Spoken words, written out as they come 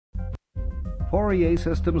Fourier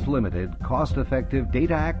Systems Limited cost-effective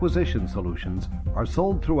data acquisition solutions are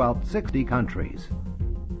sold throughout 60 countries.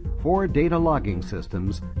 4 data logging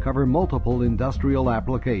systems cover multiple industrial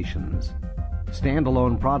applications.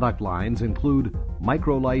 Standalone product lines include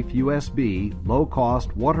MicroLife USB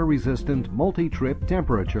low-cost water-resistant multi-trip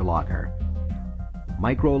temperature logger,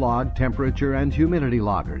 MicroLog temperature and humidity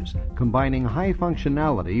loggers, combining high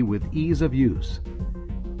functionality with ease of use,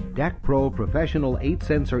 DAC Pro Professional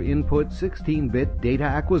 8-sensor input 16-bit data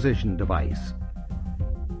acquisition device.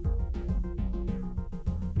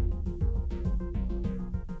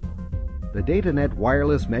 The DataNet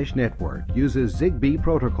wireless mesh network uses Zigbee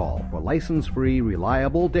protocol for license-free,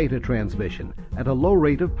 reliable data transmission at a low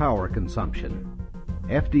rate of power consumption.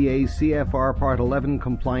 FDA CFR Part 11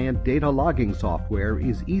 compliant data logging software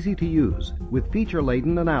is easy to use with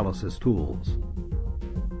feature-laden analysis tools.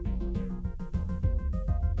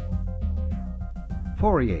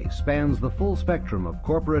 Fourier spans the full spectrum of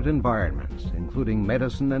corporate environments, including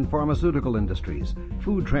medicine and pharmaceutical industries,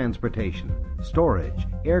 food transportation, storage,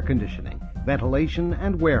 air conditioning, ventilation,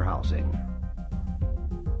 and warehousing.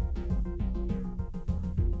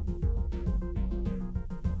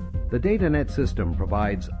 The DataNet system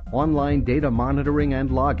provides online data monitoring and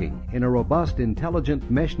logging in a robust, intelligent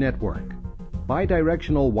mesh network,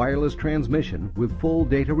 bidirectional wireless transmission with full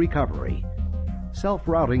data recovery,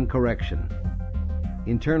 self-routing correction,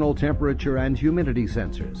 internal temperature and humidity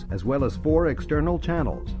sensors, as well as 4 external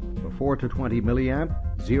channels for 4 to 20 milliamp,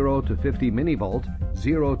 0 to 50 millivolt,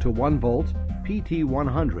 0 to 1 volt,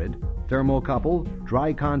 PT100, thermocouple,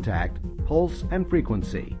 dry contact, pulse and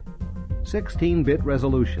frequency, 16-bit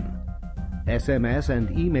resolution, SMS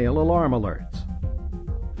and email alarm alerts,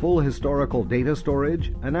 full historical data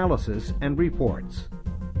storage, analysis and reports.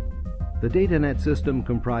 The DataNet system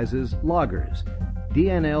comprises loggers,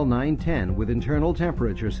 DNL 910 with internal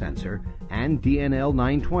temperature sensor and DNL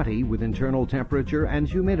 920 with internal temperature and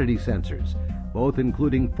humidity sensors, both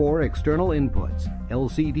including 4 external inputs,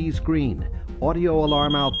 LCD screen, audio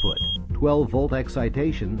alarm output, 12-volt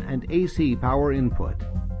excitation, and AC power input.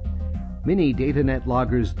 Mini DataNet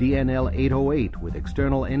loggers DNL 808 with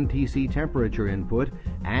external NTC temperature input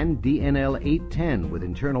and DNL 810 with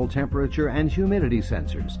internal temperature and humidity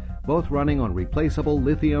sensors, both running on replaceable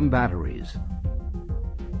lithium batteries.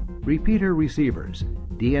 Repeater receivers,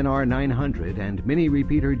 DNR 900 and mini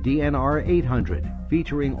repeater DNR 800,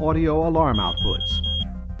 featuring audio alarm outputs.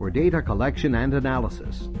 For data collection and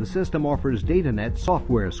analysis, the system offers DataNet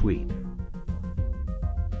software suite,